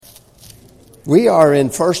We are in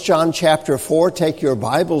 1 John chapter 4. Take your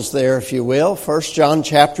Bibles there, if you will. 1 John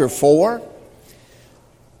chapter 4.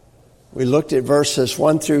 We looked at verses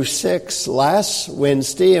 1 through 6 last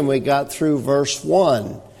Wednesday, and we got through verse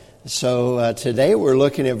 1. So today we're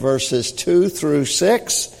looking at verses 2 through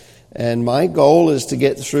 6, and my goal is to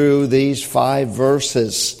get through these 5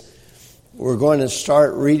 verses. We're going to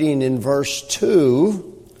start reading in verse 2.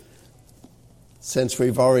 Since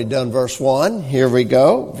we've already done verse 1, here we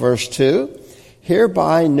go, verse 2.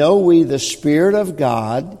 Hereby know we the Spirit of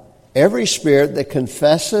God, every spirit that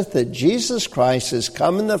confesseth that Jesus Christ is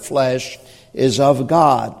come in the flesh is of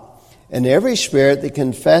God. And every spirit that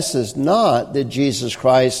confesses not that Jesus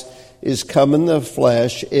Christ is come in the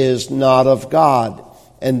flesh is not of God.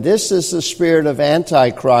 And this is the spirit of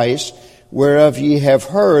Antichrist, whereof ye have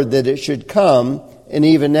heard that it should come, and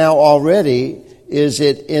even now already is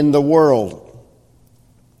it in the world.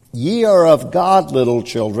 Ye are of God, little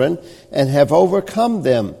children, and have overcome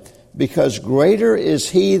them, because greater is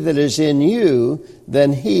he that is in you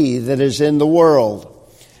than he that is in the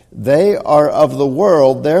world. They are of the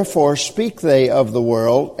world, therefore speak they of the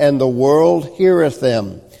world, and the world heareth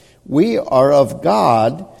them. We are of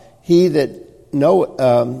God, he that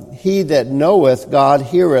knoweth God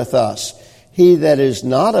heareth us. He that is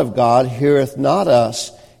not of God heareth not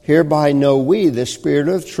us. Hereby know we the spirit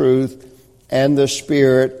of truth and the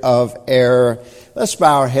spirit of error. Let's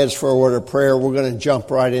bow our heads for a word of prayer. We're going to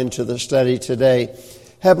jump right into the study today.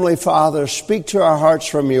 Heavenly Father, speak to our hearts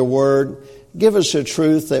from your word. Give us a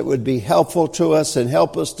truth that would be helpful to us and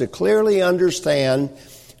help us to clearly understand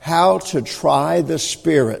how to try the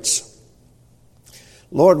spirits.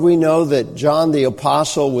 Lord, we know that John the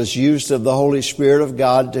Apostle was used of the Holy Spirit of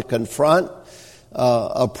God to confront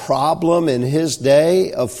a problem in his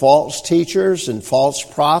day of false teachers and false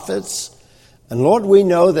prophets. And Lord, we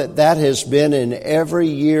know that that has been in every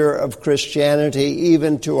year of Christianity,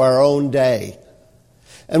 even to our own day.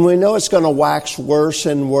 And we know it's going to wax worse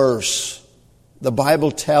and worse. The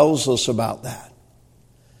Bible tells us about that.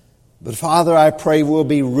 But Father, I pray we'll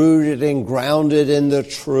be rooted and grounded in the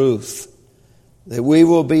truth, that we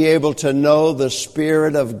will be able to know the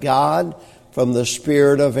Spirit of God from the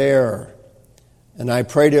spirit of error. And I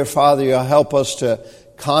pray, dear Father, you'll help us to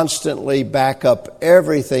constantly back up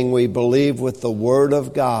everything we believe with the Word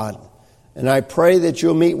of God. And I pray that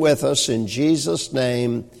you'll meet with us in Jesus'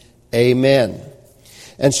 name. Amen.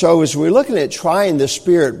 And so as we're looking at trying the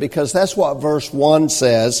Spirit, because that's what verse 1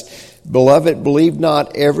 says, Beloved, believe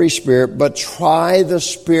not every spirit, but try the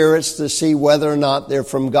spirits to see whether or not they're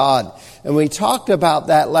from God. And we talked about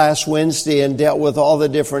that last Wednesday and dealt with all the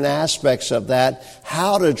different aspects of that,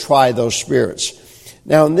 how to try those spirits.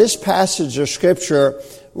 Now, in this passage of Scripture,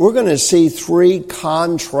 we're going to see 3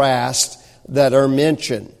 contrasts that are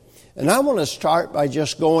mentioned. And I want to start by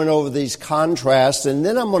just going over these contrasts, and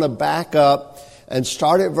then I'm going to back up and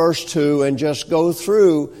start at verse 2 and just go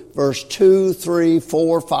through verse 2, 3,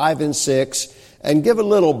 4, 5, and 6, and give a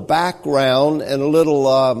little background and a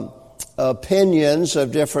little opinions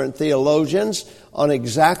of different theologians on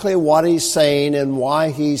exactly what he's saying and why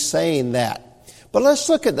he's saying that. But let's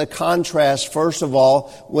look at the contrast, first of all,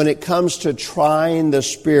 when it comes to trying the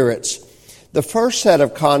spirits. The first set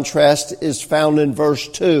of contrast is found in verse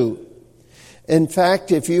 2. In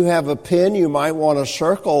fact, if you have a pen, you might want to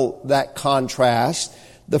circle that contrast.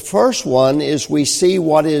 The first one is we see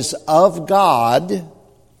what is of God,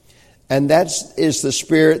 and that is the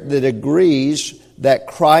spirit that agrees that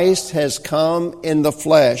Christ has come in the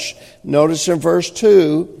flesh. Notice in verse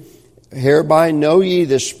 2, Hereby know ye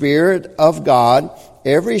the Spirit of God,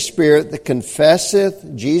 every spirit that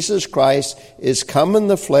confesseth Jesus Christ is come in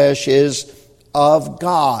the flesh is of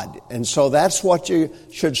God. And so that's what you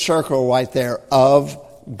should circle right there, of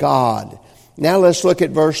God. Now let's look at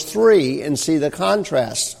verse 3 and see the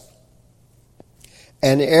contrast.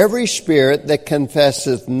 And every spirit that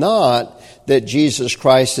confesseth not that Jesus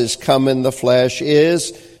Christ is come in the flesh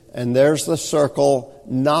is, and there's the circle,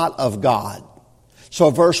 not of God. So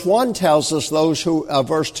verse 1 tells us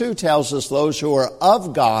verse 2 tells us those who are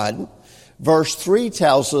of God. Verse 3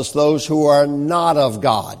 tells us those who are not of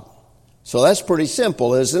God. So that's pretty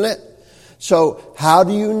simple, isn't it? So how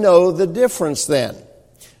do you know the difference then?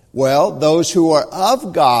 Well, those who are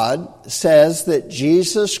of God says that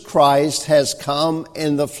Jesus Christ has come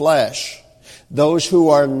in the flesh. Those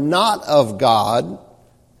who are not of God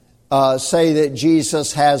say that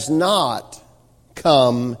Jesus has not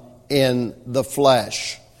come in the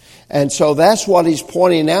flesh. And so that's what he's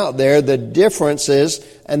pointing out there, the differences,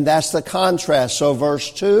 and that's the contrast. So verse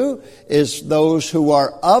 2 is those who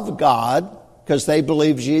are of God, because they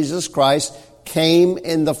believe Jesus Christ came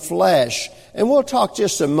in the flesh. And we'll talk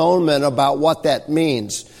just a moment about what that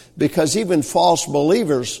means, because even false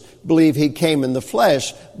believers believe he came in the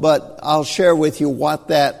flesh, but I'll share with you what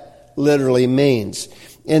that literally means.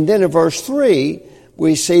 And then in verse 3,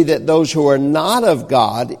 we see that those who are not of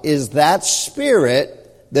God is that spirit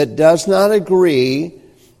that does not agree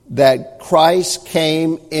that Christ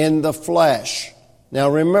came in the flesh. Now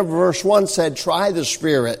remember, verse 1 said, try the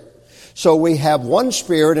Spirit. So we have one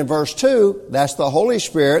Spirit in verse 2, that's the Holy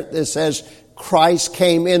Spirit, that says Christ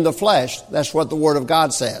came in the flesh. That's what the Word of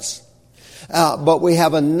God says. But we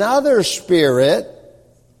have another Spirit,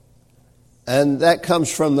 and that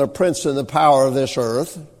comes from the prince and the power of this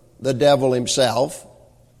earth, the devil himself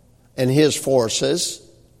and his forces,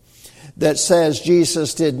 that says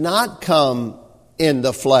Jesus did not come in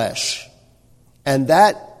the flesh. And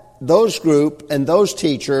those group and those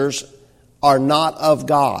teachers are not of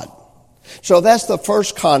God. So that's the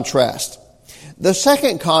first contrast. The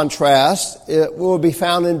second contrast will be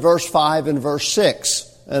found in verse 5 and verse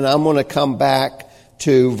 6. And I'm going to come back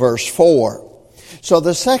to verse 4. So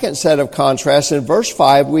the second set of contrasts, in verse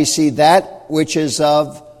 5, we see that which is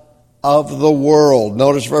of the world.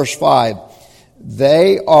 Notice verse 5.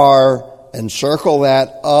 They are, and circle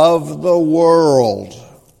that, of the world.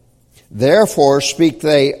 Therefore speak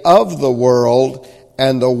they of the world,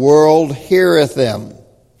 and the world heareth them.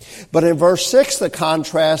 But in verse 6, the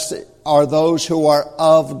contrast are those who are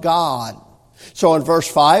of God. So in verse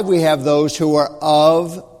 5, we have those who are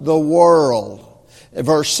of the world. In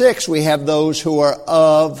verse 6, we have those who are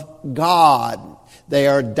of God. They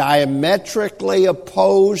are diametrically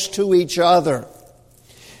opposed to each other.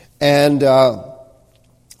 And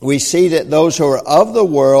we see that those who are of the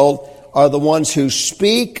world are the ones who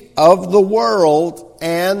speak of the world,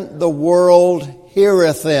 and the world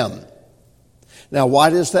heareth them. Now, why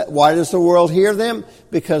does the world hear them?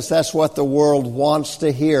 Because that's what the world wants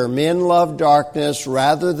to hear. Men love darkness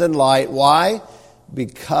rather than light. Why?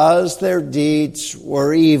 Because their deeds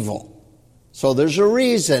were evil. So there's a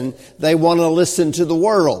reason they want to listen to the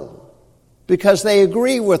world. Because they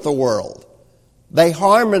agree with the world. They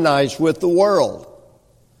harmonize with the world.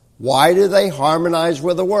 Why do they harmonize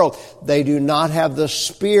with the world? They do not have the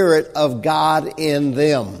Spirit of God in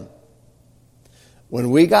them.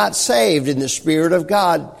 When we got saved and the Spirit of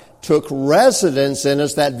God took residence in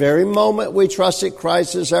us, that very moment we trusted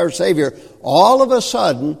Christ as our Savior, all of a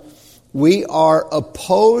sudden we are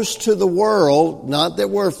opposed to the world. Not that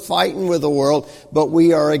we're fighting with the world, but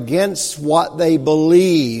we are against what they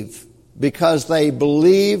believe, because they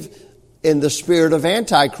believe in the spirit of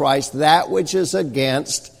Antichrist, that which is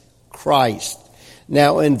against Christ.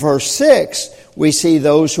 Now in verse 6, we see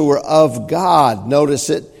those who are of God. Notice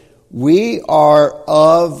it. We are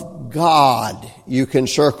of God. You can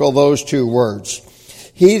circle those two words.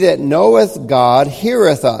 He that knoweth God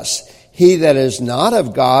heareth us. He that is not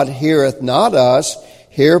of God heareth not us.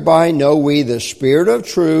 Hereby know we the spirit of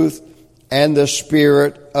truth and the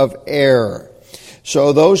spirit of error.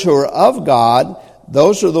 So those who are of God,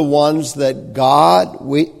 those are the ones that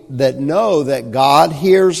that know that God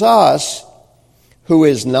hears us. Who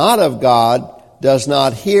is not of God does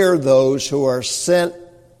not hear those who are sent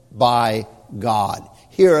by God.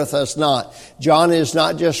 Heareth us not. John is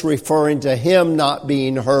not just referring to him not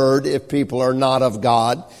being heard if people are not of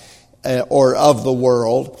God or of the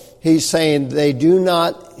world. He's saying they do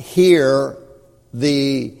not hear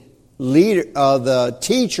the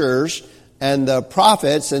teachers and the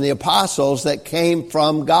prophets and the apostles that came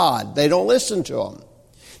from God. They don't listen to them.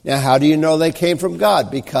 Now, how do you know they came from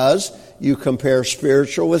God? Because you compare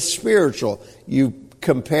spiritual with spiritual. You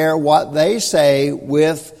compare what they say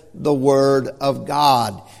with the Word of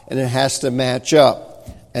God, and it has to match up.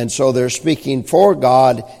 And so they're speaking for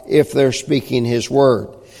God if they're speaking His Word.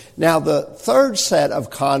 Now, the third set of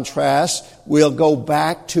contrasts, we'll go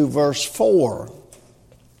back to verse 4.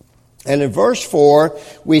 And in verse 4,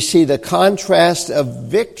 we see the contrast of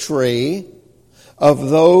victory of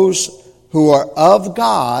those who are of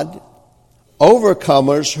God,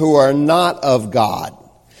 overcomers who are not of God.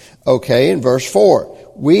 Okay, in verse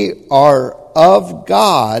 4, we are of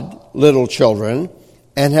God, little children,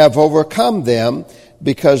 and have overcome them,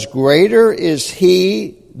 because greater is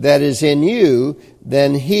He that is in you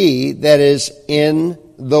than he that is in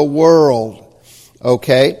the world.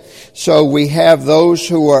 Okay, so we have those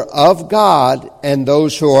who are of God and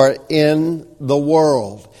those who are in the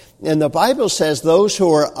world. And the Bible says those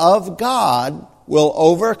who are of God will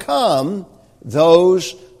overcome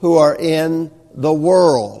those who are in the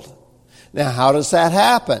world. Now, how does that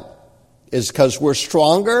happen? Is it because we're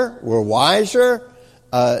stronger, we're wiser?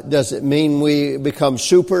 Does it mean we become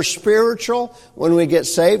super spiritual when we get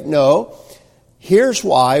saved? No. Here's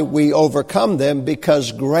why we overcome them,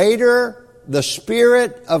 because greater the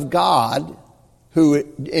Spirit of God who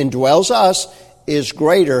indwells us is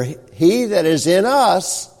greater. He that is in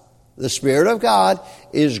us, the Spirit of God,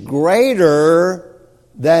 is greater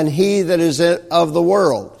than he that is of the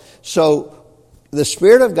world. So the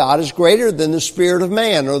Spirit of God is greater than the spirit of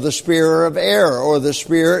man, or the spirit of error, or the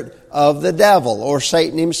spirit of the devil, or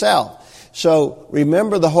Satan himself. So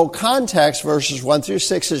remember, the whole context, verses 1 through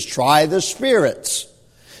 6, is try the spirits.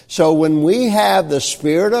 So when we have the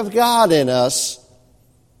Spirit of God in us,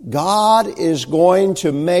 God is going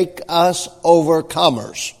to make us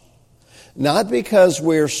overcomers. Not because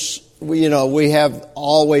we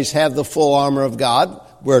always have the full armor of God.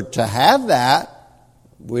 We're to have that.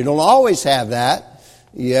 We don't always have that.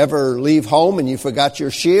 You ever leave home and you forgot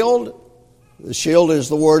your shield? The shield is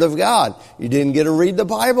the Word of God. You didn't get to read the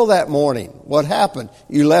Bible that morning. What happened?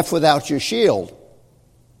 You left without your shield.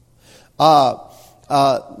 Your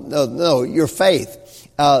faith.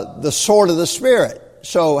 The sword of the Spirit.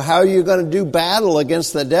 So how are you going to do battle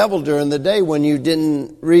against the devil during the day when you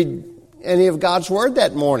didn't read any of God's Word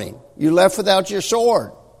that morning? You left without your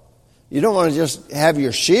sword. You don't want to just have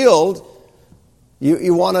your shield.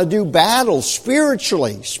 You want to do battle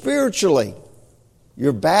spiritually.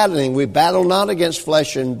 You're battling. We battle not against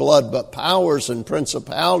flesh and blood, but powers and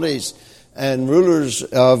principalities and rulers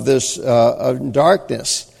of this of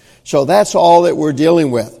darkness. So that's all that we're dealing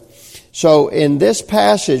with. So in this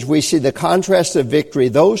passage, we see the contrast of victory.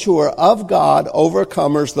 Those who are of God,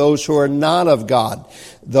 overcomers, those who are not of God.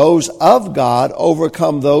 Those of God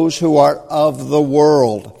overcome those who are of the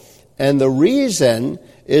world. And the reason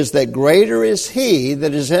is that greater is He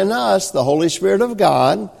that is in us, the Holy Spirit of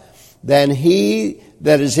God, than he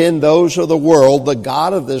that is in those of the world, the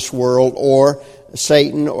god of this world, or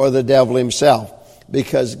Satan, or the devil himself.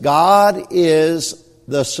 Because God is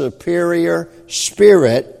the superior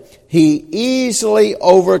spirit, He easily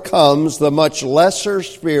overcomes the much lesser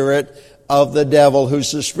spirit of the devil,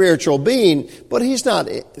 who's a spiritual being, but he's not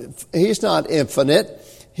infinite.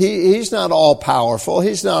 He's not all powerful.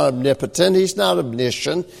 He's not omnipotent. He's not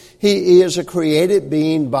omniscient. He is a created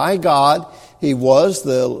being by God. He was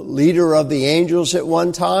the leader of the angels at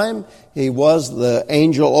one time. He was the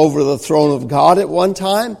angel over the throne of God at one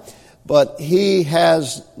time. But he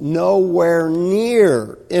has nowhere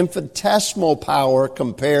near infinitesimal power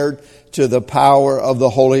compared to the power of the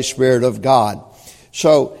Holy Spirit of God.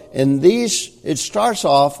 So in these,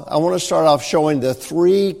 I want to start off showing the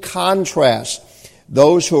three contrasts.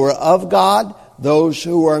 Those who are of God, those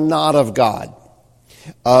who are not of God.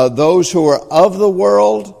 Those who are of the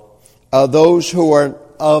world, those who are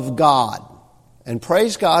of God. And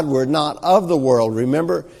praise God, we're not of the world.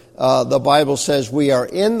 Remember, the Bible says we are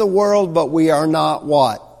in the world, but we are not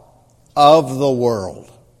what? Of the world.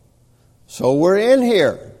 So we're in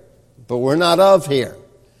here, but we're not of here.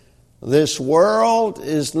 This world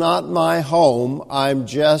is not my home. I'm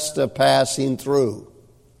just a passing through.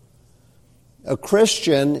 A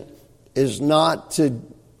Christian is not to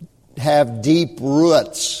have deep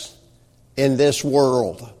roots in this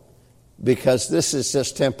world, because this is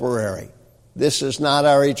just temporary. This is not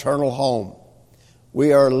our eternal home.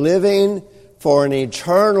 We are living for an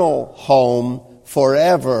eternal home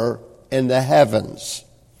forever in the heavens.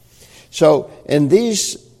 So in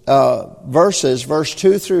these verses, verse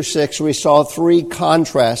 2 through 6, we saw three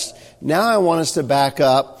contrasts. Now I want us to back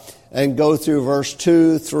up and go through verse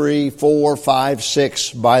 2, 3, 4, 5,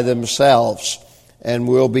 6 by themselves. And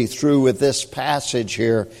we'll be through with this passage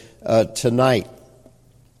here tonight.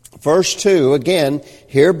 Verse 2, again,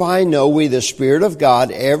 hereby know we the Spirit of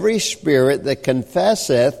God, every spirit that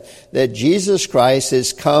confesseth that Jesus Christ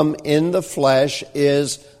is come in the flesh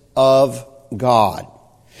is of God.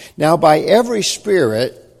 Now, by every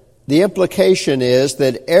spirit, the implication is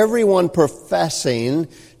that everyone professing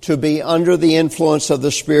to be under the influence of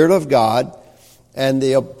the Spirit of God, and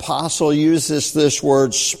the apostle uses this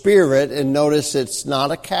word spirit, and notice it's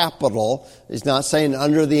not a capital. He's not saying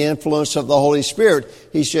under the influence of the Holy Spirit.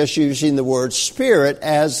 He's just using the word spirit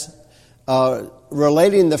as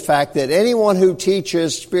relating the fact that anyone who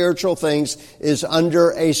teaches spiritual things is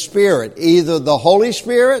under a spirit, either the Holy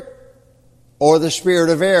Spirit or the spirit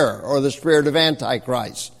of error or the spirit of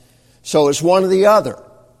Antichrist. So it's one or the other.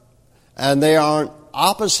 And they aren't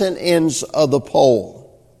opposite ends of the pole.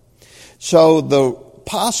 So the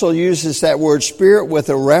apostle uses that word spirit with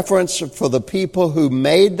a reference for the people who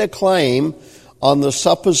made the claim on the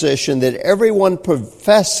supposition that everyone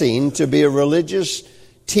professing to be a religious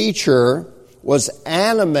teacher was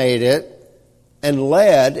animated and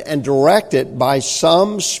led and directed by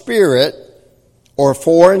some spirit or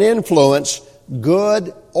foreign influence,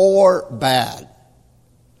 good or bad.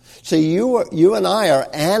 See, you and I are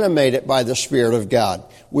animated by the Spirit of God.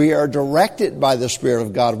 We are directed by the Spirit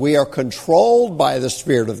of God. We are controlled by the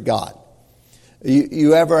Spirit of God.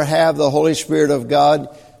 You ever have the Holy Spirit of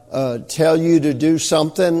God tell you to do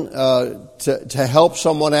something to help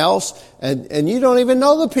someone else, and you don't even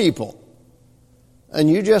know the people? And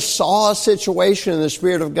you just saw a situation and the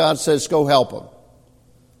Spirit of God says, go help them.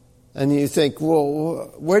 And you think,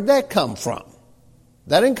 well, where'd that come from?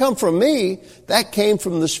 That didn't come from me. That came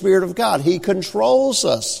from the Spirit of God. He controls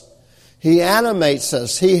us. He animates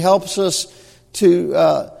us. He helps us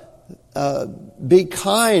to be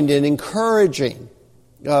kind and encouraging.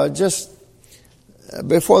 Just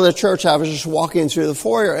before the church, I was just walking through the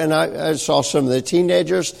foyer, and I saw some of the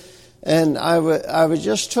teenagers, and I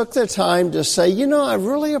just took the time to say, I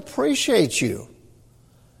really appreciate you.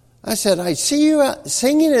 I said, I see you out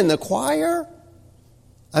singing in the choir.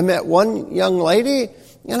 I met one young lady,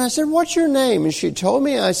 and I said, what's your name? And she told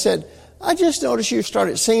me. I said, I just noticed you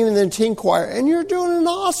started singing in the teen choir, and you're doing an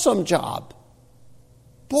awesome job.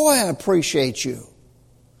 Boy, I appreciate you.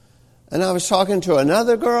 And I was talking to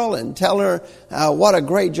another girl and telling her what a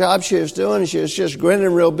great job she was doing. She was just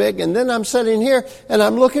grinning real big. And then I'm sitting here, and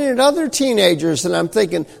I'm looking at other teenagers, and I'm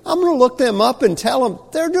thinking, I'm going to look them up and tell them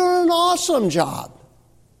they're doing an awesome job.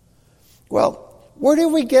 Well, where do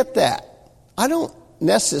we get that? I don't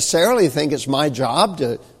necessarily think it's my job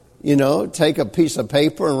to, take a piece of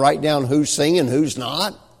paper and write down who's singing, who's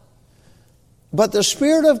not. But the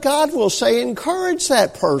Spirit of God will say, encourage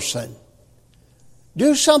that person.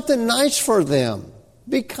 Do something nice for them.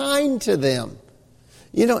 Be kind to them.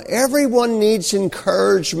 Everyone needs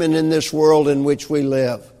encouragement in this world in which we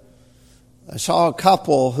live. I saw a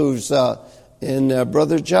couple who's in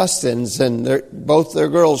Brother Justin's, and both their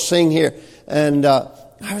girls sing here. And I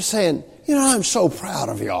was saying, I'm so proud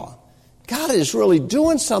of y'all. God is really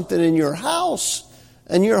doing something in your house.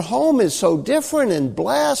 And your home is so different and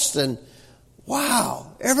blessed. And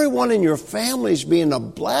wow, everyone in your family is being a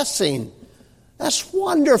blessing. That's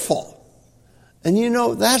wonderful. And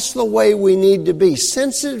that's the way we need to be.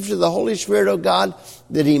 Sensitive to the Holy Spirit of God,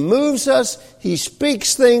 that He moves us. He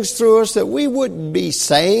speaks things through us that we wouldn't be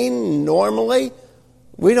saying normally.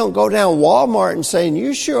 We don't go down Walmart and saying,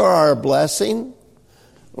 you sure are a blessing.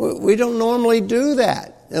 We don't normally do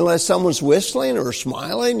that. Unless someone's whistling or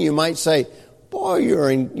smiling, you might say, boy,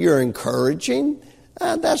 you're encouraging.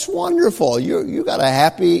 That's wonderful. You got a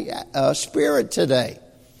happy spirit today.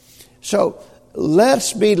 So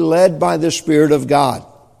let's be led by the Spirit of God.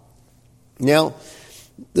 Now,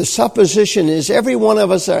 the supposition is every one of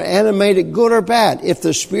us are animated, good or bad. If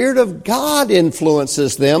the Spirit of God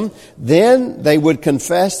influences them, then they would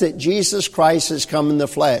confess that Jesus Christ has come in the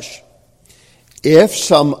flesh. If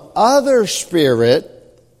some other spirit,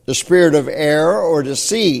 the spirit of error or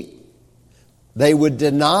deceit, they would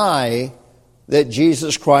deny that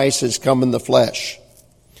Jesus Christ has come in the flesh.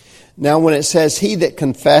 Now, when it says, he that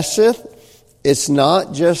confesseth, it's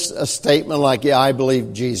not just a statement like, yeah, I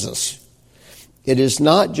believe Jesus. It is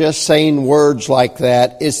not just saying words like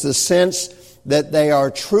that. It's the sense that they are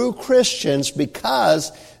true Christians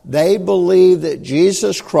because they believe that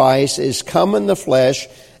Jesus Christ is come in the flesh,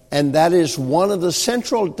 and that is one of the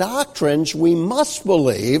central doctrines we must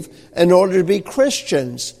believe in order to be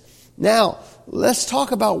Christians. Now, let's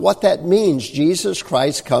talk about what that means. Jesus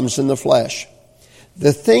Christ comes in the flesh.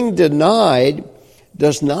 The thing denied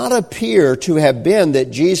does not appear to have been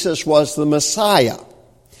that Jesus was the Messiah.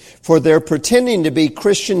 For they're pretending to be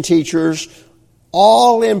Christian teachers,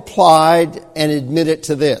 all implied and admitted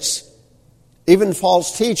to this. Even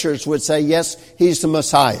false teachers would say, yes, he's the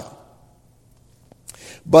Messiah.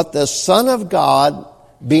 But the Son of God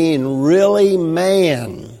being really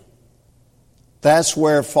man, that's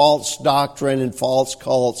where false doctrine and false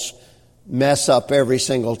cults mess up every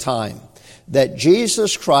single time. That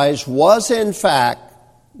Jesus Christ was in fact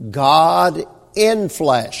God in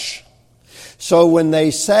flesh. So when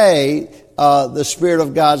they say the Spirit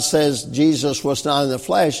of God says Jesus was not in the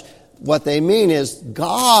flesh, what they mean is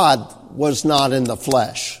God was not in the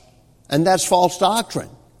flesh. And that's false doctrine.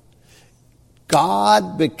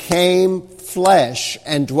 God became flesh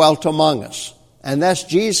and dwelt among us. And that's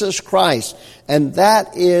Jesus Christ. And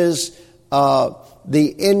that is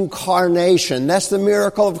the incarnation. That's the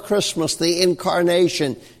miracle of Christmas, the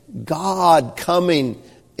incarnation. God coming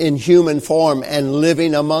in human form and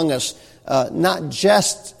living among us. Not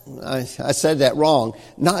just, I said that wrong,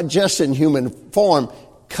 not just in human form,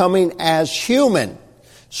 coming as human.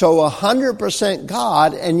 So 100%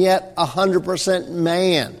 God and yet 100%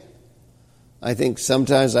 man. I think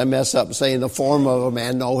sometimes I mess up saying the form of a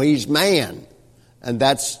man. No, he's man. And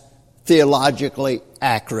that's theologically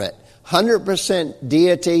accurate. 100%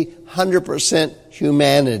 deity, 100%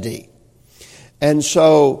 humanity. And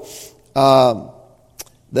so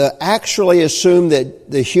they actually assume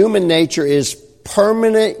that the human nature is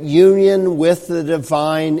permanent union with the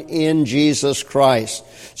divine in Jesus Christ.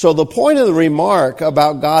 So the point of the remark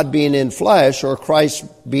about God being in flesh, or Christ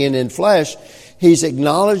being in flesh, he's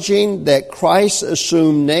acknowledging that Christ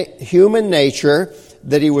assumed human nature,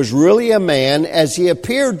 that he was really a man as he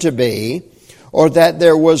appeared to be, or that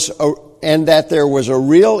there was a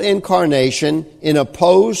real incarnation, in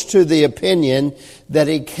opposed to the opinion that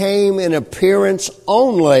he came in appearance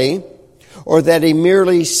only, or that he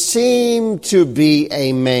merely seemed to be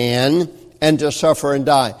a man and to suffer and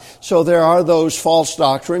die. So there are those false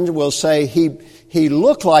doctrines who will say he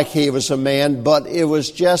looked like he was a man, but it was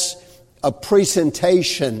just a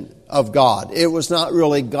presentation of God. It was not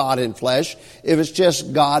really God in flesh. It was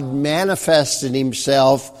just God manifesting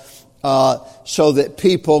himself so that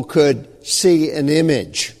people could see an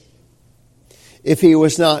image. If he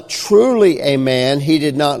was not truly a man, he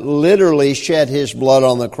did not literally shed his blood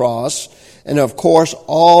on the cross. And of course,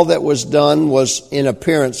 all that was done was in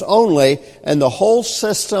appearance only, and the whole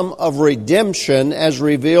system of redemption as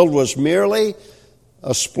revealed was merely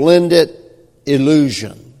a splendid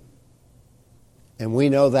illusion. And we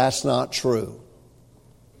know that's not true.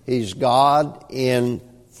 He's God in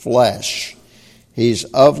flesh. He's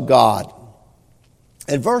of God.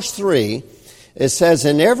 In verse 3, it says,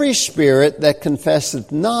 "And every spirit that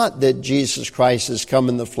confesseth not that Jesus Christ is come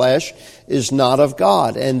in the flesh is not of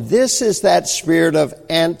God. And this is that spirit of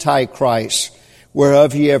Antichrist,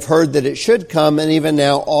 whereof ye have heard that it should come, and even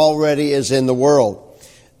now already is in the world.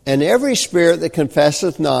 And every spirit that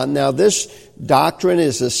confesseth not." Now this doctrine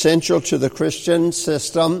is essential to the Christian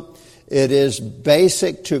system. It is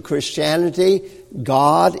basic to Christianity.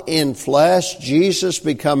 God in flesh, Jesus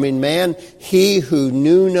becoming man. He who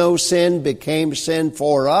knew no sin became sin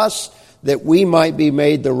for us, that we might be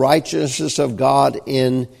made the righteousness of God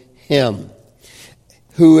in him.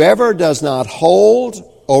 Whoever does not hold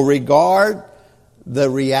or regard the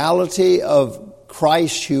reality of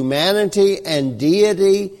Christ's humanity and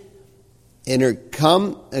deity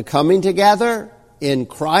coming together in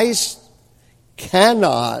Christ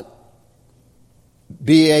cannot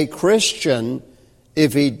be a Christian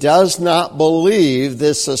if he does not believe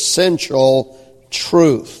this essential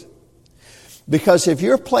truth. Because if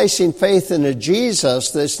you're placing faith in a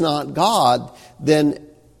Jesus that's not God, then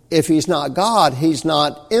if he's not God, he's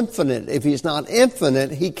not infinite. If he's not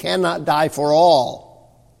infinite, he cannot die for all.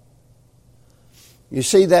 You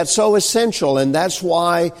see, that's so essential, and that's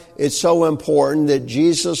why it's so important that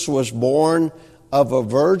Jesus was born of a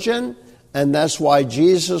virgin, and that's why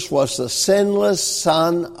Jesus was the sinless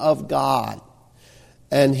Son of God.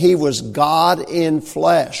 And he was God in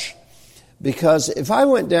flesh. Because if I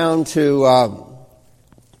went down to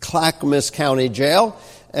Clackamas County Jail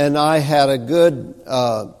and I had a good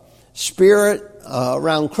spirit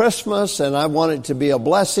around Christmas and I wanted to be a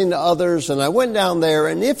blessing to others, and I went down there,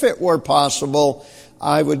 and if it were possible,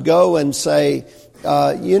 I would go and say,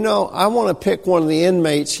 I want to pick one of the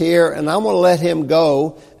inmates here and I want to let him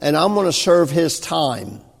go and I'm going to serve his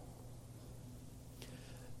time.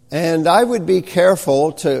 And I would be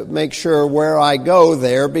careful to make sure where I go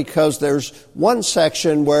there, because there's one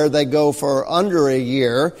section where they go for under a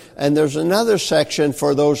year, and there's another section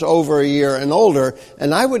for those over a year and older,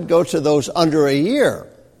 and I would go to those under a year,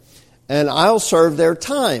 and I'll serve their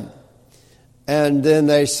time. And then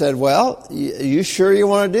they said, "Well, you sure you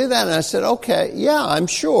want to do that?" And I said, "Okay, yeah, I'm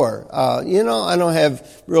sure. I don't have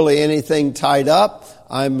really anything tied up.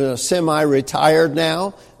 I'm semi-retired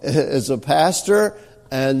now as a pastor.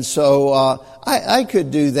 And so I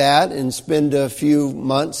could do that and spend a few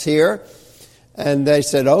months here." And they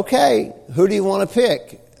said, "Okay, who do you want to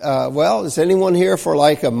pick?" "Well, is anyone here for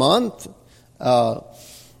like a month?" "Yeah,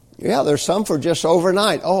 there's some for just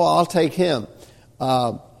overnight." "Oh, I'll take him."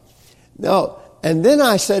 No. And then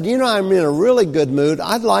I said, I'm in a really good mood.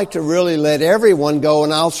 I'd like to really let everyone go,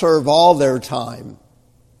 and I'll serve all their time.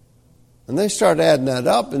 And they start adding that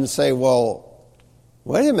up and say, "Well,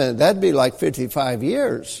 wait a minute, that'd be like 55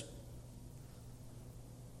 years.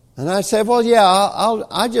 And I said, "Well, yeah,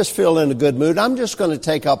 I just feel in a good mood. I'm just going to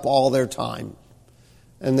take up all their time."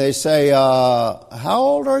 And they say, "How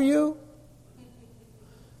old are you?"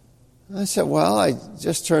 I said, "Well, I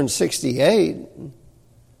just turned 68.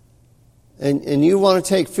 And you want to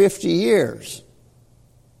take 50 years?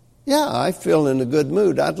 "Yeah, I feel in a good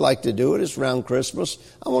mood. I'd like to do it. It's around Christmas.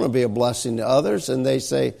 I want to be a blessing to others." And they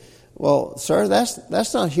say, "Well, sir,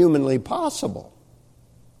 that's not humanly possible.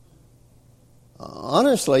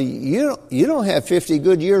 Honestly, you don't have 50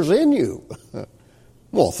 good years in you."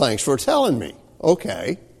 Well, thanks for telling me.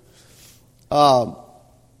 Okay.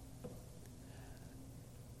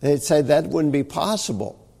 They'd say that wouldn't be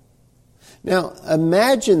possible. Now,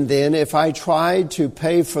 imagine then if I tried to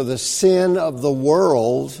pay for the sin of the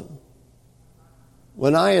world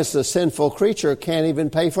when I, as a sinful creature, can't even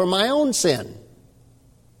pay for my own sin.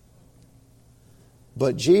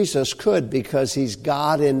 But Jesus could, because He's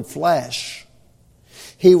God in flesh.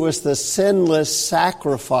 He was the sinless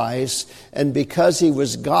sacrifice, and because He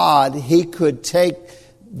was God, He could take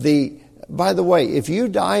the... By the way, if you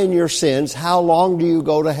die in your sins, how long do you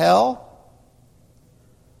go to hell?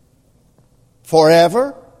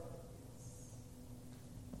 Forever?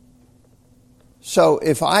 So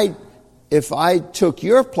if I took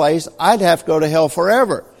your place, I'd have to go to hell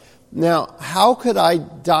forever. Now, how could I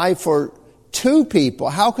die for two people?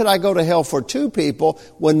 How could I go to hell for two people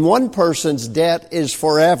when one person's debt is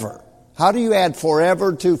forever? How do you add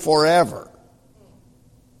forever to forever?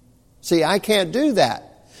 See, I can't do that.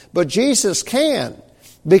 But Jesus can,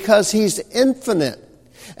 because He's infinite.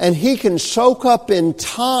 And He can soak up in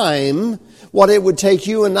time what it would take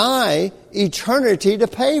you and I eternity to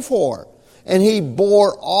pay for. And He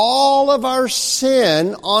bore all of our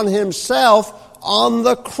sin on Himself on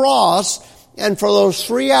the cross. And for those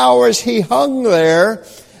 3 hours He hung there,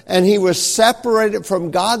 and He was separated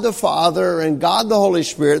from God the Father and God the Holy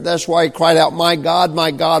Spirit. That's why He cried out, my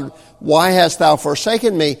God, why hast Thou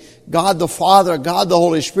forsaken me? God the Father, God the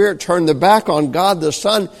Holy Spirit turned their back on God the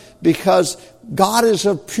Son, because God is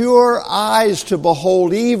of pure eyes to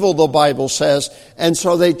behold evil, the Bible says. And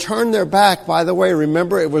so they turned their back. By the way,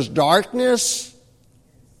 remember, it was darkness.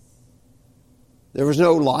 There was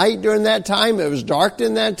no light during that time. It was dark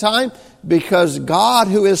in that time, because God,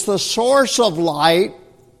 who is the source of light,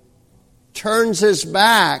 turns His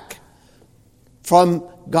back from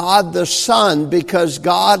God the Son, because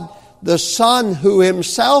God the Son, who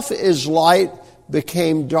Himself is light,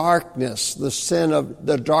 became darkness,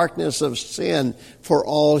 the darkness of sin for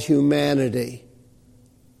all humanity.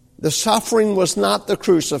 The suffering was not the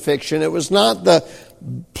crucifixion. It was not the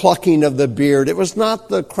plucking of the beard. It was not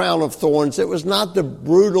the crown of thorns. It was not the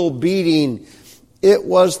brutal beating. It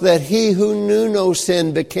was that He who knew no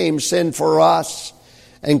sin became sin for us.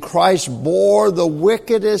 And Christ bore the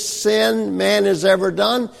wickedest sin man has ever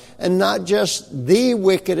done, and not just the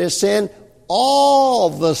wickedest sin,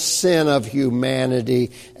 all the sin of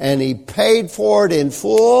humanity. And He paid for it in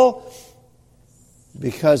full,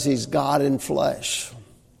 because He's God in flesh.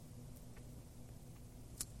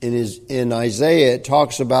 In Isaiah, it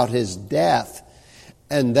talks about His death.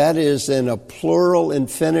 And that is in a plural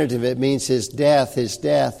infinitive. It means His death, His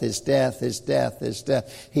death, His death, His death, His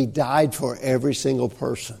death. He died for every single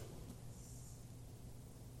person.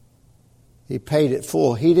 He paid it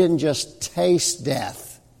full. He didn't just taste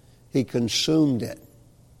death. He consumed it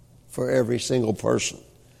for every single person.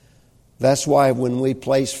 That's why when we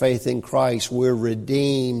place faith in Christ, we're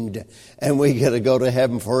redeemed and we get to go to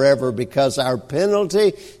heaven forever, because our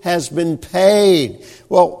penalty has been paid.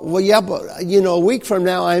 Well, yeah, but a week from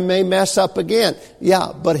now I may mess up again.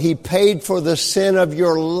 Yeah, but He paid for the sin of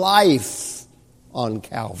your life on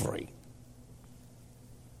Calvary.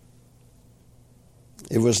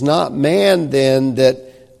 It was not man then that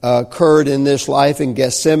occurred in this life in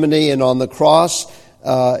Gethsemane and on the cross.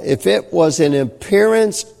 If it was in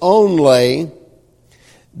appearance only,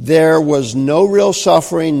 there was no real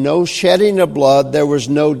suffering, no shedding of blood, there was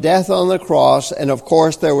no death on the cross, and of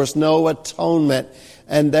course there was no atonement.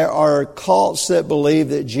 And there are cults that believe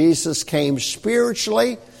that Jesus came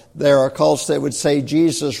spiritually. There are cults that would say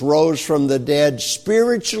Jesus rose from the dead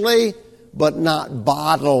spiritually, but not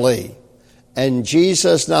bodily. And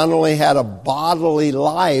Jesus not only had a bodily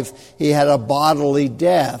life, He had a bodily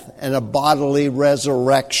death and a bodily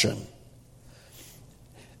resurrection.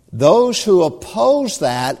 Those who oppose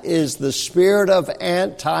that is the spirit of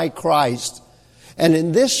Antichrist. And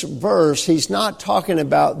in this verse, he's not talking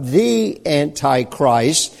about the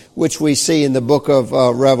Antichrist, which we see in the book of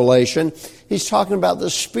Revelation. He's talking about the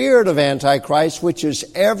spirit of Antichrist, which is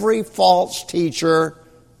every false teacher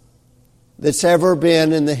that's ever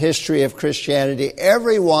been in the history of Christianity.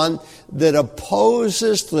 Everyone that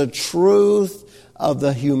opposes the truth of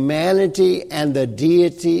the humanity and the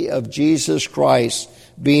deity of Jesus Christ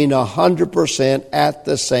being 100% at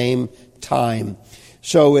the same time.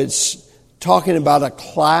 So it's talking about a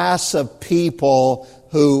class of people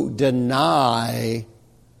who deny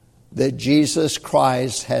that Jesus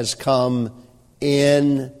Christ has come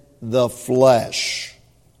in the flesh.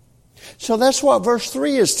 So that's what verse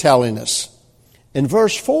 3 is telling us. In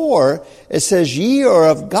verse 4, it says, "Ye are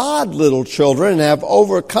of God, little children, and have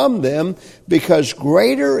overcome them, because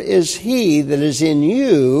greater is he that is in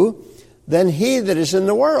you than he that is in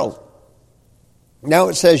the world." Now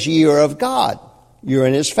it says, "Ye are of God." You're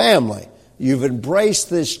in his family. You've embraced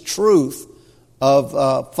this truth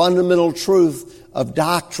of fundamental truth of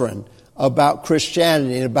doctrine about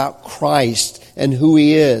Christianity and about Christ and who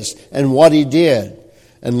he is and what he did.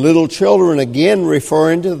 And little children, again,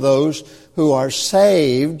 referring to those who are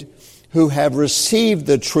saved, who have received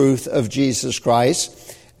the truth of Jesus Christ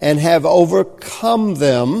and have overcome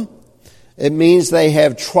them. It means they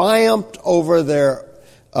have triumphed over their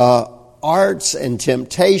arts and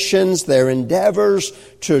temptations, their endeavors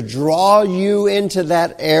to draw you into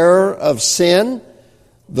that error of sin.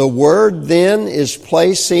 The word then is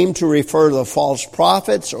placed, seem to refer to the false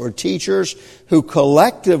prophets or teachers who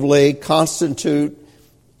collectively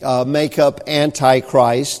make up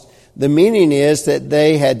Antichrist. The meaning is that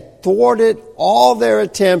they had thwarted all their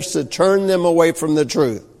attempts to turn them away from the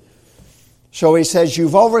truth. So he says,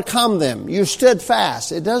 you've overcome them. You stood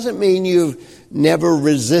fast. It doesn't mean you've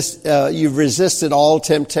resisted all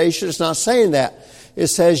temptation. It's not saying that. It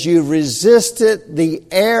says you've resisted the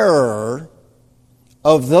error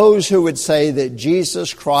of those who would say that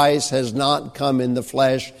Jesus Christ has not come in the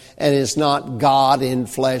flesh and is not God in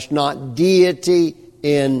flesh, not deity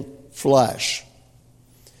in flesh.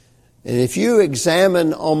 And if you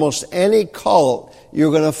examine almost any cult, you're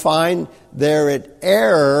going to find they're at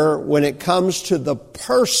error when it comes to the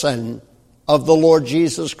person of the Lord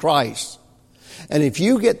Jesus Christ. And if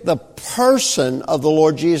you get the person of the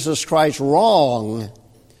Lord Jesus Christ wrong,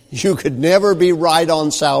 you could never be right on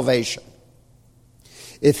salvation.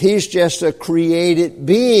 If he's just a created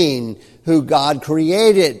being who God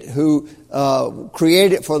created, who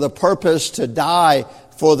created for the purpose to die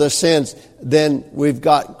for the sins, then we've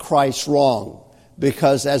got Christ wrong.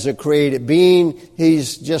 Because as a created being,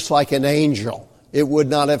 he's just like an angel. It would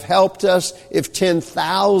not have helped us if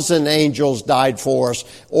 10,000 angels died for us,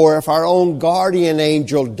 or if our own guardian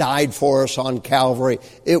angel died for us on Calvary.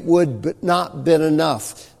 It would not been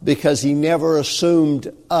enough, because he never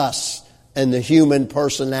assumed us and the human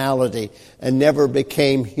personality and never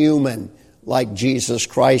became human like Jesus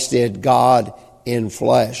Christ did, God in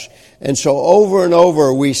flesh. And so over and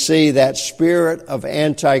over we see that spirit of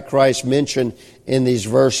Antichrist mentioned in these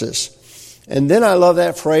verses. And then I love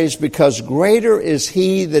that phrase, because greater is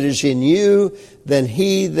he that is in you than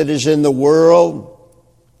he that is in the world.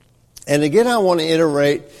 And again, I want to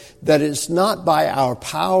iterate that it's not by our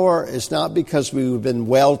power. It's not because we've been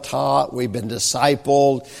well taught, we've been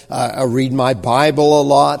discipled. I read my Bible a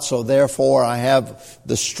lot, so therefore I have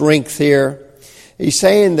the strength here. He's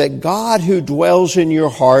saying that God who dwells in your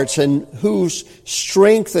hearts and whose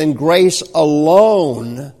strength and grace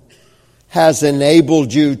alone has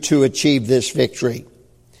enabled you to achieve this victory.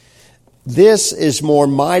 This is more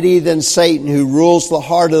mighty than Satan, who rules the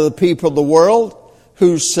heart of the people of the world,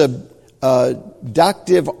 whose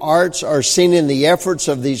seductive arts are seen in the efforts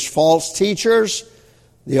of these false teachers.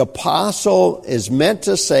 The apostle is meant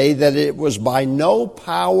to say that it was by no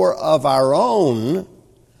power of our own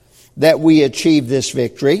that we achieved this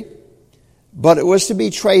victory, but it was to be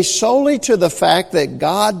traced solely to the fact that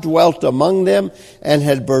God dwelt among them and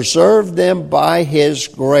had preserved them by his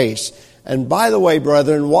grace. And by the way,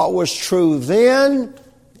 brethren, what was true then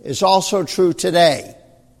is also true today.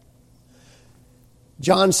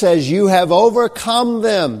 John says, you have overcome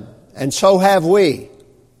them, and so have we.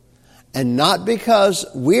 And not because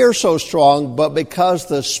we're so strong, but because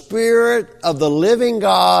the Spirit of the living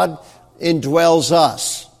God indwells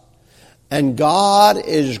us. And God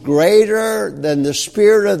is greater than the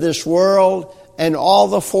spirit of this world and all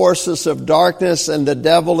the forces of darkness and the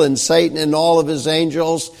devil and Satan and all of his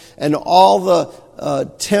angels and all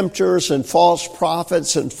the tempters and false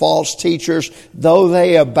prophets and false teachers. Though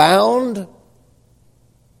they abound,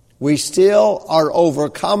 we still are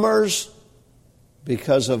overcomers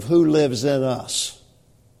because of who lives in us.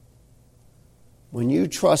 When you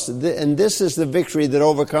trust, and this is the victory that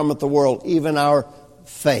overcometh the world, even our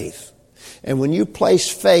faith. And when you place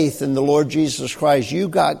faith in the Lord Jesus Christ, you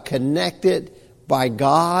got connected by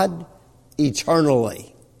God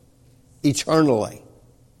eternally. Eternally.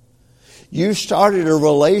 You started a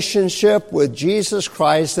relationship with Jesus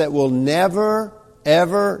Christ that will never,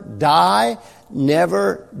 ever die,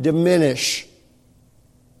 never diminish.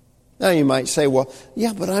 Now you might say, well,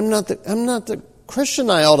 yeah, but I'm not the Christian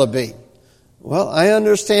I ought to be. Well, I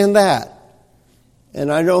understand that.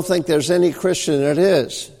 And I don't think there's any Christian that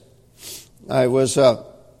is. I was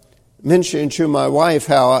mentioning to my wife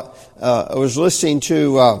how I was listening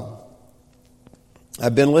to,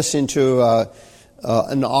 I've been listening to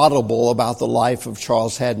an Audible about the life of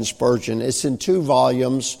Charles Haddon Spurgeon. It's in 2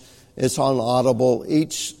 volumes. It's on Audible.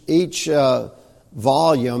 Each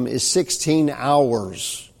volume is 16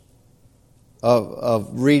 hours of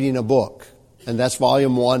reading a book. And that's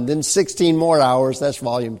volume 1. Then 16 more hours, that's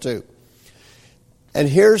volume 2. And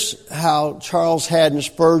here's how Charles Haddon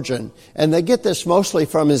Spurgeon, and they get this mostly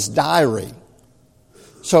from his diary.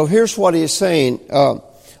 So here's what he's saying. On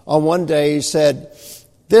one day he said,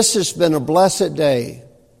 "This has been a blessed day.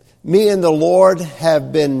 Me and the Lord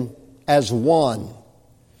have been as one.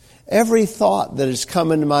 Every thought that has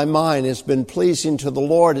come into my mind has been pleasing to the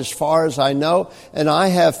Lord as far as I know, and I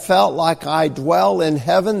have felt like I dwell in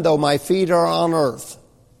heaven though my feet are on earth."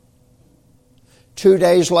 2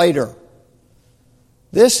 days later,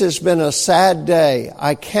 "This has been a sad day.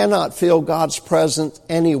 I cannot feel God's presence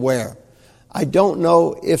anywhere. I don't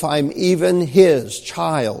know if I'm even His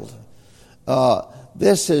child.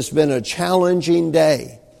 This has been a challenging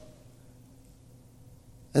day."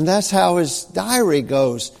 And that's how his diary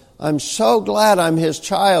goes. "I'm so glad I'm His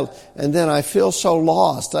child, and then I feel so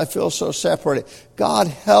lost. I feel so separated. God,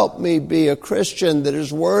 help me be a Christian that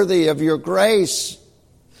is worthy of Your grace."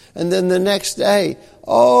 And then the next day,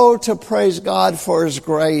 oh, to praise God for His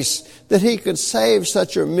grace, that He could save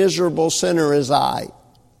such a miserable sinner as I.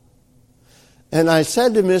 And I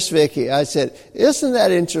said to Miss Vicki, I said, "Isn't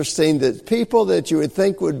that interesting that people that you would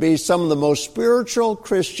think would be some of the most spiritual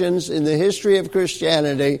Christians in the history of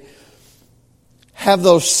Christianity have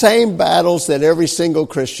those same battles that every single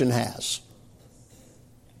Christian has?"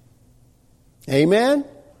 Amen?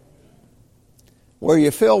 Where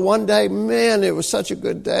you feel one day, man, it was such a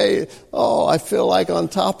good day. Oh, I feel like on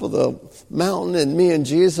top of the mountain and me and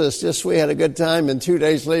Jesus, we had a good time. And 2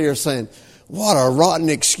 days later you're saying, "What a rotten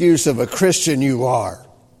excuse of a Christian you are.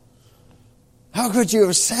 How could you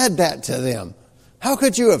have said that to them? How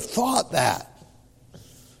could you have thought that?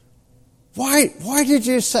 Why did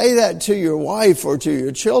you say that to your wife or to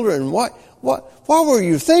your children? What were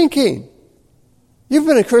you thinking? You've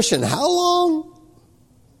been a Christian how long?"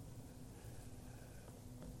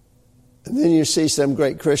 And then you see some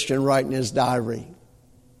great Christian writing his diary.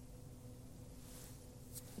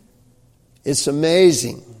 It's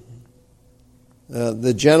amazing.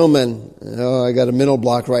 The gentleman, I got a mental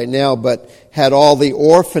block right now, but had all the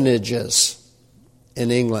orphanages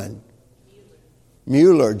in England.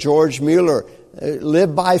 George Mueller,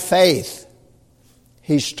 lived by faith.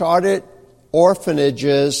 He started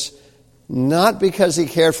orphanages not because he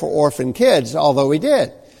cared for orphan kids, although he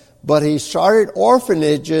did, but he started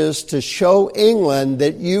orphanages to show England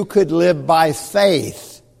that you could live by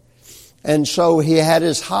faith. And so he had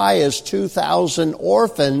as high as 2,000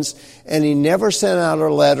 orphans, and he never sent out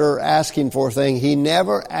a letter asking for a thing. He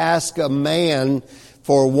never asked a man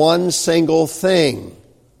for one single thing.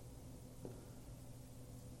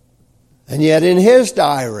 And yet in his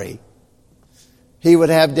diary, he would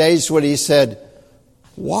have days when he said,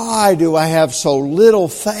 "Why do I have so little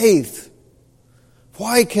faith?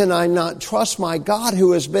 Why can I not trust my God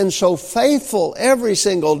who has been so faithful every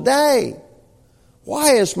single day?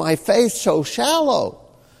 Why is my faith so shallow?"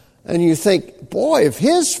 And you think, boy, if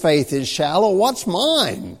his faith is shallow, what's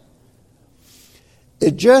mine?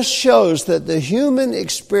 It just shows that the human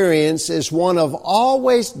experience is one of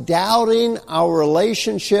always doubting our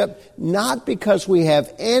relationship, not because we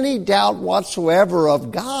have any doubt whatsoever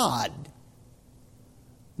of God.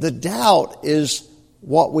 The doubt is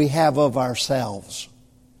what we have of ourselves.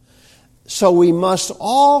 So we must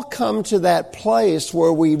all come to that place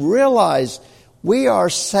where we realize we are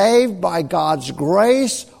saved by God's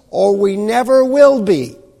grace, or we never will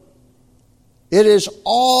be. It is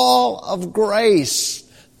all of grace.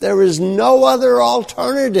 There is no other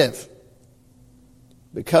alternative.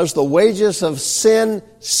 Because the wages of sin,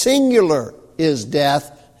 singular, is death,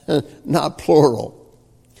 not plural.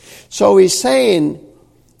 So he's saying,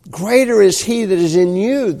 greater is He that is in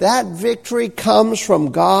you. That victory comes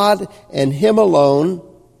from God and Him alone.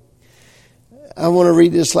 I want to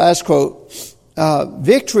read this last quote.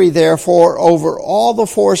 "Victory, therefore, over all the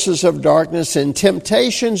forces of darkness and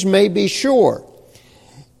temptations may be sure.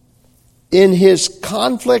 In his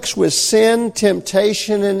conflicts with sin,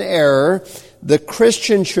 temptation, and error, the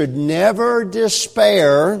Christian should never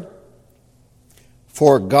despair,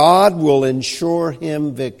 for God will ensure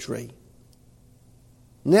him victory."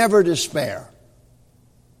 Never despair.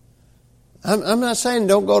 I'm not saying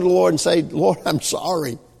don't go to the Lord and say, "Lord, I'm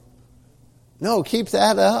sorry." No, keep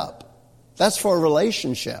that up. That's for a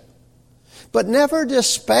relationship. But never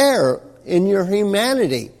despair in your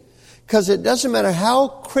humanity, because it doesn't matter how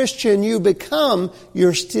Christian you become,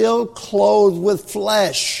 you're still clothed with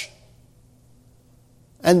flesh.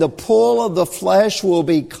 and the pull of the flesh will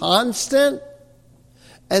be constant,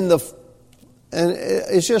 and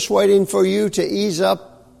it's just waiting for you to ease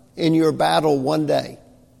up in your battle one day.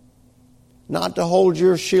 Not to hold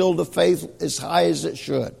your shield of faith as high as it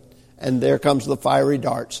should. And there comes the fiery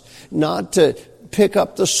darts. Not to pick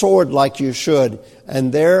up the sword like you should.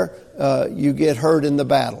 And there you get hurt in the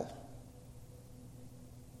battle.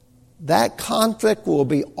 That conflict will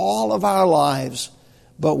be all of our lives.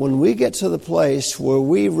 But when we get to the place where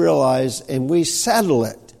we realize and we settle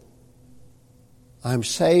it, I'm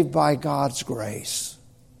saved by God's grace.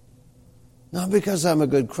 Not because I'm a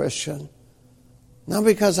good Christian. Not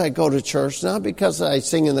because I go to church. Not because I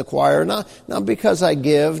sing in the choir. Not because I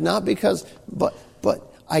give. Not because... But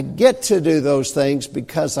I get to do those things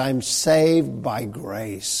because I'm saved by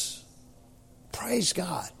grace. Praise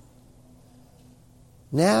God.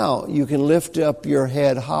 Now you can lift up your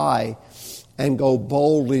head high and go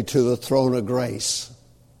boldly to the throne of grace,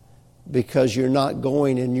 because you're not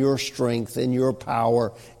going in your strength, in your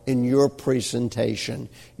power, in your presentation.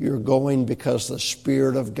 You're going because the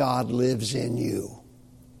Spirit of God lives in you,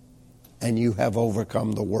 and you have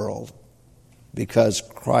overcome the world because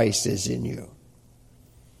Christ is in you.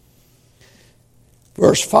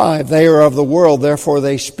 Verse 5, they are of the world, therefore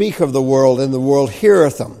they speak of the world, and the world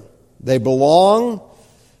heareth them. They belong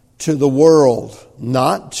to the world,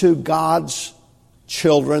 not to God's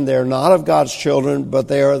children. They are not of God's children, but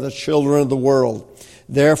they are the children of the world.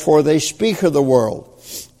 Therefore they speak of the world.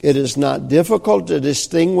 It is not difficult to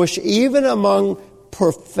distinguish, even among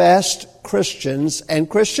professed Christians and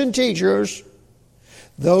Christian teachers,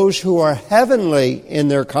 those who are heavenly in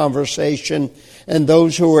their conversation and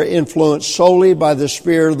those who are influenced solely by the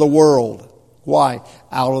spirit of the world. Why?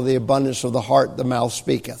 Out of the abundance of the heart the mouth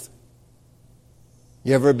speaketh.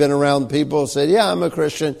 You ever been around people who say, yeah, I'm a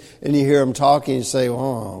Christian, and you hear them talking and say,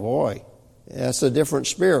 oh boy, that's a different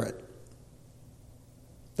spirit.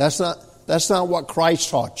 That's not what Christ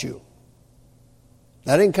taught you.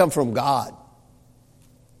 That didn't come from God.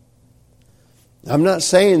 I'm not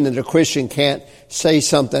saying that a Christian can't say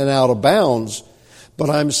something out of bounds, but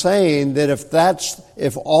I'm saying that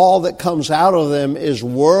if all that comes out of them is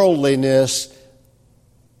worldliness,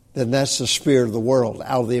 then that's the spirit of the world.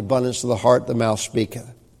 Out of the abundance of the heart, the mouth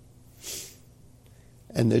speaketh.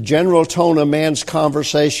 And the general tone of man's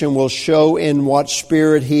conversation will show in what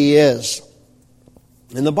spirit he is.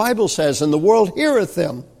 And the Bible says, and the world heareth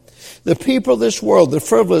them. The people of this world, the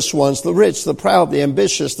frivolous ones, the rich, the proud, the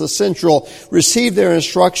ambitious, the sensual, receive their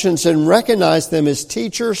instructions and recognize them as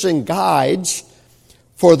teachers and guides,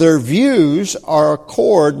 for their views are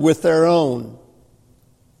accord with their own.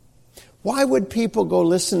 Why would people go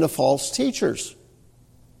listen to false teachers?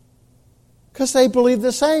 Because they believe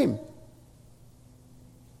the same.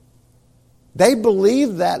 They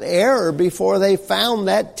believed that error before they found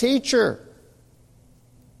that teacher.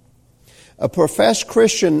 A professed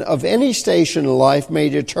Christian of any station in life may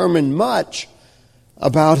determine much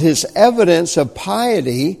about his evidence of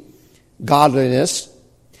piety, godliness,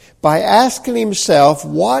 by asking himself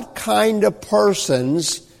what kind of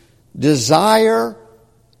persons desire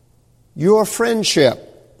your friendship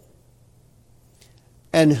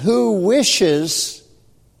and who wishes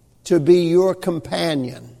to be your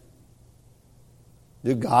companion.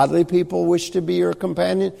 Do godly people wish to be your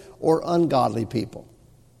companion or ungodly people?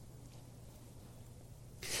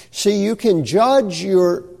 See, you can judge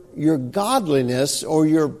your godliness or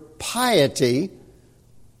your piety,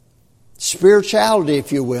 spirituality,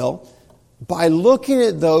 if you will, by looking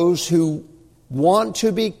at those who want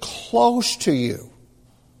to be close to you.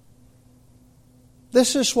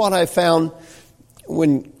 This is what I found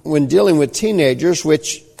when dealing with teenagers,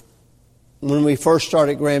 which when we first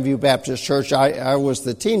started Grandview Baptist Church, I was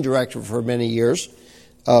the teen director for many years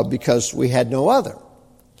because we had no other.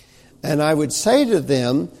 And I would say to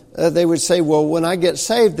them, they would say, well, when I get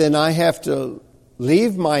saved, then I have to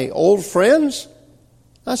leave my old friends?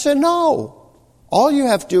 I said, no. All you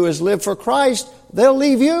have to do is live for Christ. They'll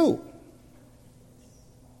leave you.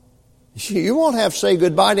 You won't have to say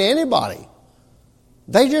goodbye to anybody.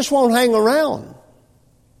 They just won't hang around.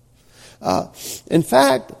 In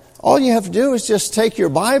fact, all you have to do is just take your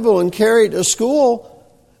Bible and carry it to school,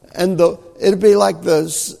 and it'll be like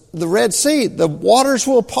the Red Sea. The waters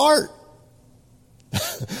will part.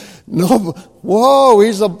 No, whoa,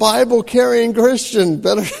 he's a Bible-carrying Christian.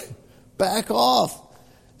 Better back off.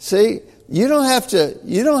 See, you don't have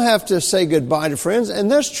to say goodbye to friends,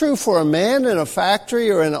 and that's true for a man in a factory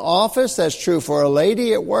or in an office. That's true for a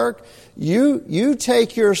lady at work. You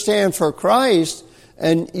take your stand for Christ,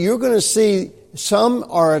 and you're going to see some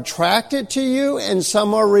are attracted to you and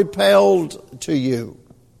some are repelled to you.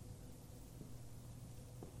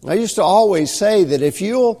 I used to always say that if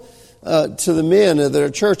you'll, to the men of their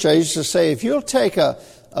church, I used to say, if you'll take a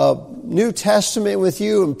New Testament with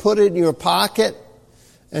you and put it in your pocket,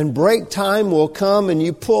 and break time will come and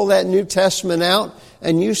you pull that New Testament out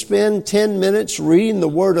and you spend 10 minutes reading the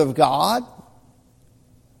Word of God.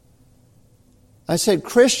 I said,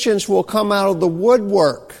 Christians will come out of the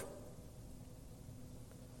woodwork.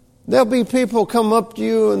 There'll be people come up to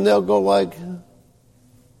you and they'll go like,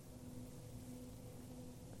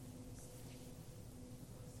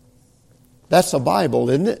 that's the Bible,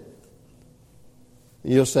 isn't it?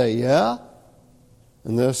 You'll say, yeah.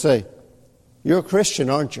 And they'll say, you're a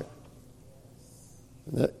Christian, aren't you?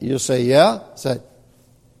 You'll say, yeah. Say,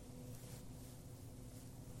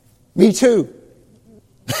 me too.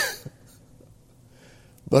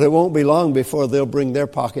 But it won't be long before they'll bring their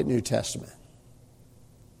pocket New Testament.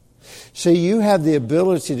 See, you have the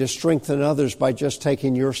ability to strengthen others by just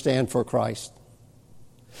taking your stand for Christ.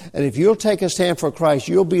 And if you'll take a stand for Christ,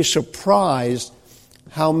 you'll be surprised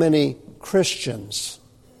how many Christians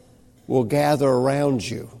will gather around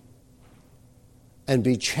you and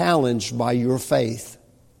be challenged by your faith.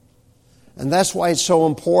 And that's why it's so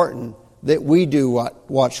important that we do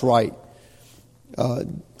what's right.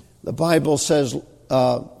 The Bible says,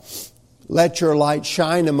 let your light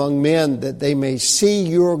shine among men that they may see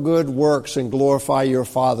your good works and glorify your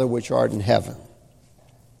Father which art in heaven.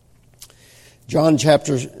 John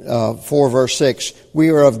chapter 4 verse 6, we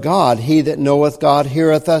are of God. He that knoweth God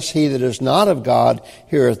heareth us. He that is not of God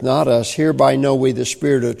heareth not us. Hereby know we the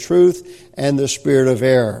spirit of truth and the spirit of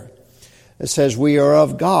error. It says we are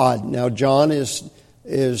of God. Now John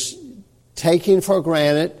is taking for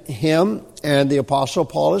granted, him and the Apostle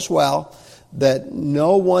Paul as well, that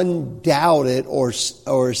no one doubted or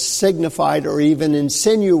signified or even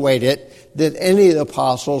insinuated that any of the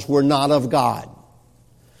apostles were not of God.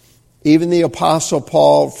 Even the Apostle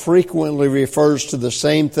Paul frequently refers to the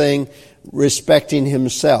same thing respecting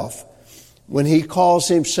himself. When he calls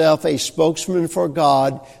himself a spokesman for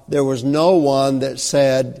God, there was no one that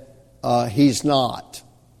said he's not.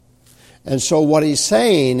 And so what he's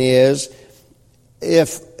saying is,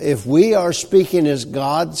 if we are speaking as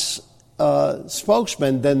God's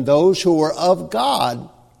spokesman, then those who are of God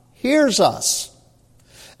hears us.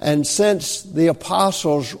 And since the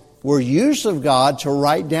apostles were used of God to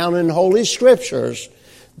write down in Holy Scriptures,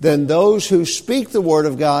 then those who speak the Word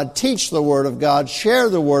of God, teach the Word of God, share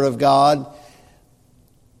the Word of God,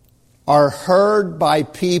 are heard by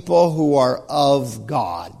people who are of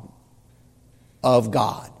God. Of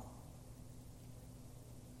God.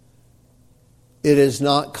 It is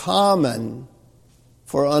not common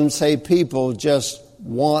for unsaved people just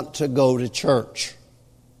want to go to church.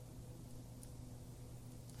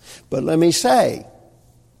 But let me say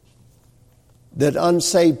that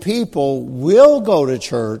unsaved people will go to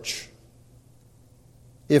church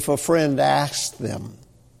if a friend asks them.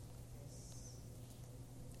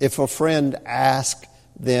 If a friend asks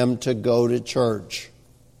them to go to church.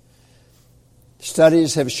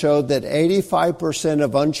 Studies have showed that 85%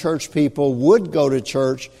 of unchurched people would go to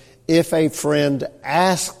church if a friend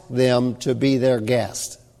asked them to be their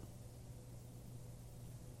guest.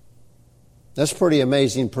 That's a pretty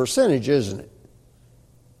amazing percentage, isn't it?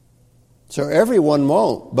 So everyone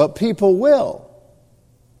won't, but people will.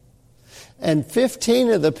 And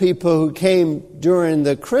 15 of the people who came during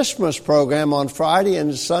the Christmas program on Friday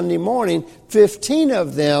and Sunday morning, 15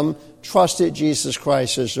 of them trusted Jesus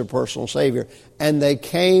Christ as their personal Savior. And they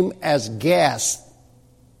came as guests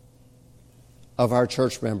of our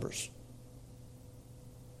church members.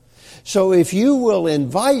 So if you will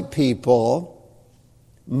invite people,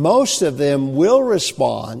 most of them will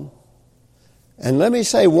respond. And let me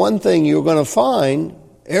say one thing you're going to find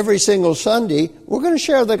every single Sunday, we're going to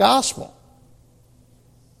share the gospel.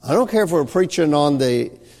 I don't care if we're preaching on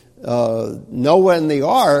the Noah and the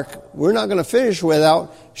ark, we're not going to finish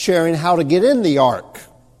without sharing how to get in the ark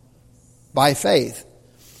by faith.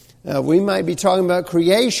 We might be talking about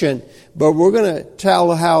creation, but we're going to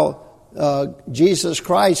tell how Jesus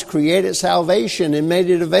Christ created salvation and made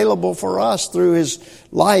it available for us through His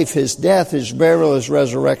life, His death, His burial, His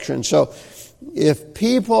resurrection. So if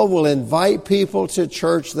people will invite people to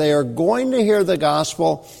church, they are going to hear the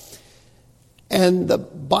gospel. And the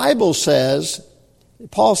Bible says,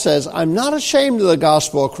 Paul says, I'm not ashamed of the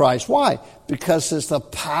gospel of Christ. Why? Because it's the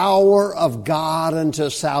power of God unto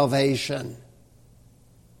salvation.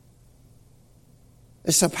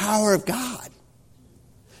 It's the power of God.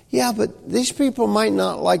 Yeah, but these people might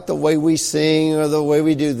not like the way we sing or the way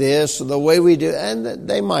we do this or the way we do, and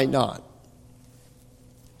they might not.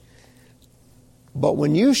 But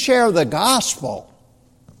when you share the gospel,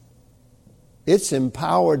 It's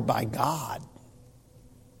empowered by God.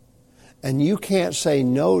 And you can't say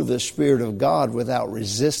no to the Spirit of God without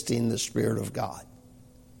resisting the Spirit of God.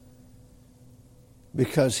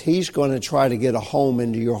 Because He's going to try to get a home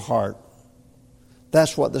into your heart.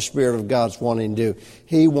 That's what the Spirit of God's wanting to do.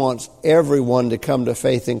 He wants everyone to come to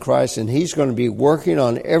faith in Christ, and He's going to be working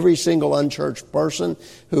on every single unchurched person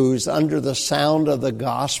who's under the sound of the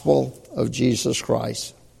gospel of Jesus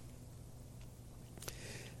Christ.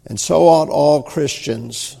 And so ought all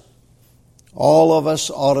Christians. All of us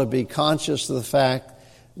ought to be conscious of the fact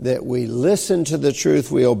that we listen to the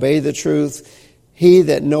truth, we obey the truth. He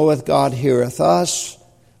that knoweth God heareth us.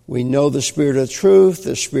 We know the spirit of truth,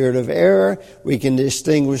 the spirit of error. We can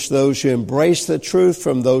distinguish those who embrace the truth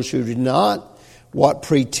from those who do not. What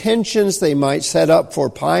pretensions they might set up for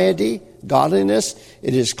piety, godliness.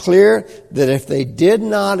 It is clear that if they did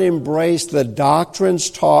not embrace the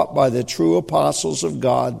doctrines taught by the true apostles of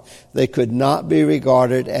God, they could not be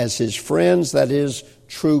regarded as His friends, that is,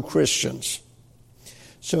 true Christians.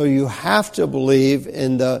 So you have to believe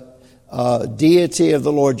in the deity of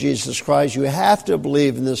the Lord Jesus Christ. You have to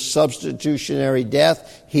believe in this substitutionary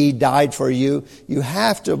death. He died for you. You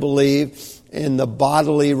have to believe in the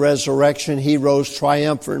bodily resurrection. He rose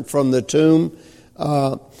triumphant from the tomb.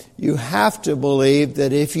 You have to believe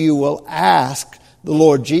that if you will ask the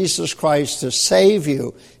Lord Jesus Christ to save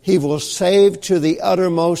you, He will save to the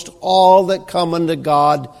uttermost all that come unto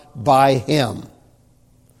God by Him.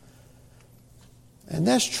 And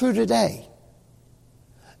that's true today.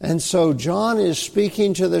 And so John is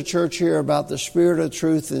speaking to the church here about the spirit of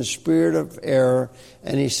truth and spirit of error.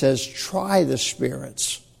 And he says, try the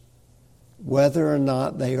spirits, whether or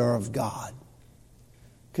not they are of God.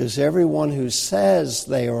 Because everyone who says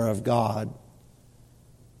they are of God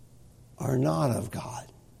are not of God.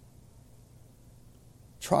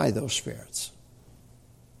 Try those spirits.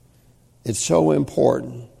 It's so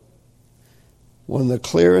important. One of the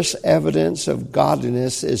clearest evidence of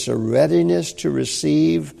godliness is a readiness to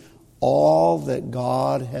receive all that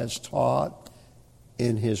God has taught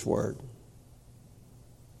in His Word.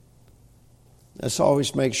 Let's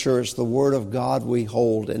always make sure it's the Word of God we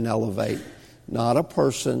hold and elevate. Not a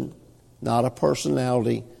person, not a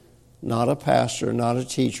personality, not a pastor, not a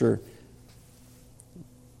teacher,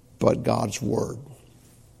 but God's Word.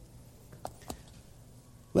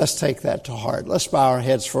 Let's take that to heart. Let's bow our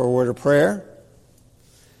heads for a word of prayer.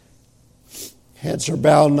 Heads are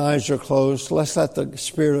bowed and eyes are closed. Let's let the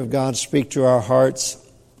Spirit of God speak to our hearts.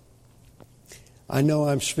 I know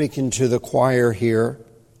I'm speaking to the choir here.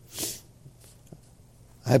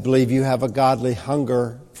 I believe you have a godly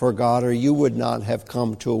hunger for God, or you would not have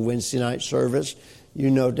come to a Wednesday night service. You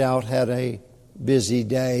no doubt had a busy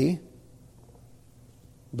day.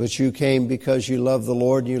 But you came because you love the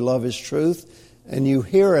Lord, and you love His truth, and you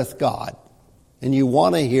heareth God, and you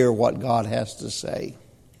want to hear what God has to say.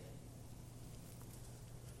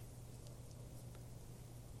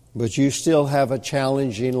 But you still have a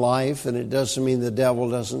challenging life, and it doesn't mean the devil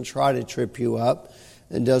doesn't try to trip you up.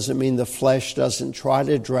 It doesn't mean the flesh doesn't try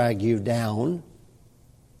to drag you down.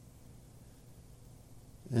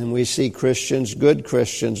 And we see Christians, good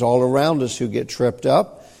Christians, all around us who get tripped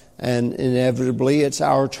up. And inevitably it's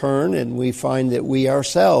our turn, and we find that we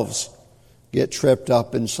ourselves get tripped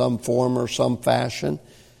up in some form or some fashion.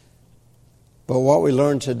 But what we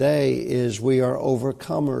learn today is we are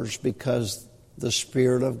overcomers because the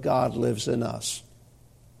Spirit of God lives in us.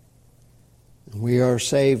 We are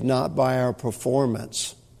saved not by our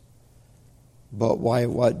performance, but by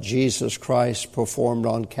what Jesus Christ performed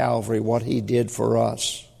on Calvary, what He did for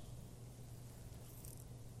us.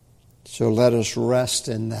 So let us rest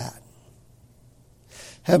in that.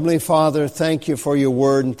 Heavenly Father, thank You for Your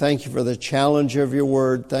Word, and thank You for the challenge of Your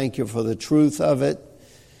Word. Thank You for the truth of it.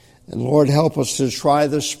 And Lord, help us to try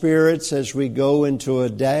the spirits as we go into a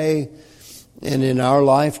day and in our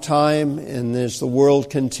lifetime, and as the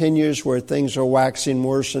world continues where things are waxing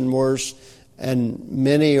worse and worse, and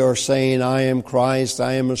many are saying, I am Christ,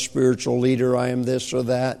 I am a spiritual leader, I am this or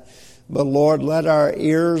that. But Lord, let our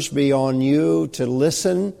ears be on You to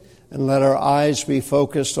listen, and let our eyes be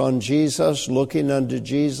focused on Jesus, looking unto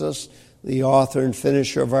Jesus, the author and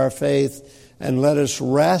finisher of our faith, and let us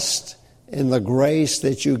rest in the grace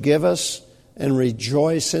that You give us and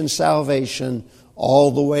rejoice in salvation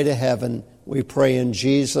all the way to heaven. We pray in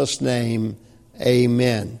Jesus' name,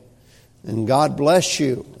 amen. And God bless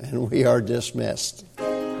you, and we are dismissed.